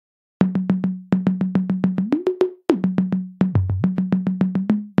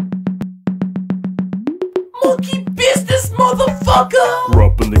motherfucker! Grew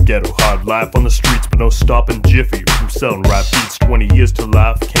up in the ghetto, hard life on the streets, but no stopping Jiffy from selling rap beats. 20 years to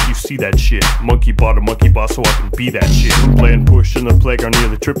life, can't you see that shit? Monkey bought a monkey boss so I can be that shit. From playing push in the playground,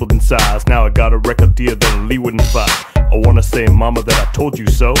 nearly tripled in size. Now I got a record deal that a Lee wouldn't fight. I wanna say, mama, that I told you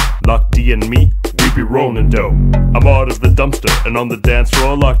so. Lock D and me, we be rolling dough. I'm hard as the dumpster, and on the dance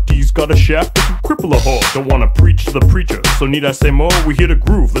floor, Lock D's got a shaft that can cripple a whore. Don't wanna preach to the preacher, so need I say more? We here to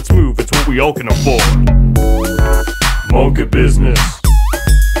groove, let's move, it's what we all can afford. Mocha business.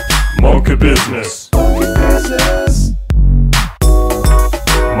 Mocha business.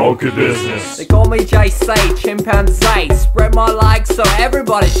 Mocha business. They call me JC, chimpanzee. Spread my legs so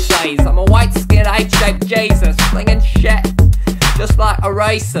everybody sees. I'm a white-skinned H-shaped Jesus, flinging shit just like a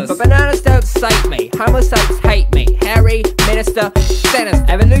racist. But bananas don't save me, homosapes hate me. Harry, minister, sinister.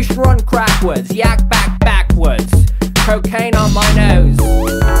 Evolution run crackwards, yak backwards. Cocaine on my nose.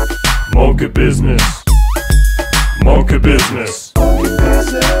 Mocha business. Mocha business.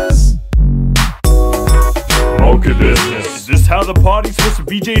 Mocha business. Is this how the party's supposed to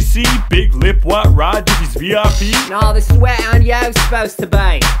be, JC? Big lip, white ride, Jiffy's VIP? Nah, this is where Anyo's supposed to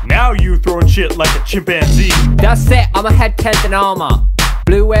be. Now you throwing shit like a chimpanzee. That's it, I'm a head tenth in armor.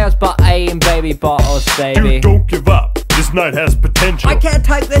 Blue whales, but A in baby bottles, baby. Dude, don't give up. This night has potential. I can't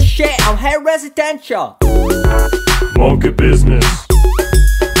take this shit, I'm hair residential. Mocha business.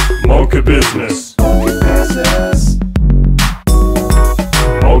 Mocha business.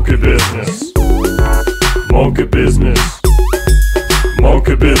 Mocha business. Mocha business.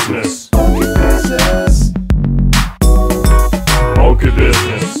 Mocha business. Mocha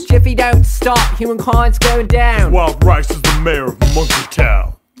business. Jiffy don't stop, humankind's going down. While Ryce is the mayor of Monkey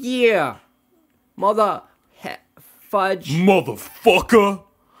Town. Yeah. Mother... fudge. Motherfucker.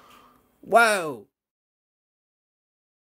 Whoa.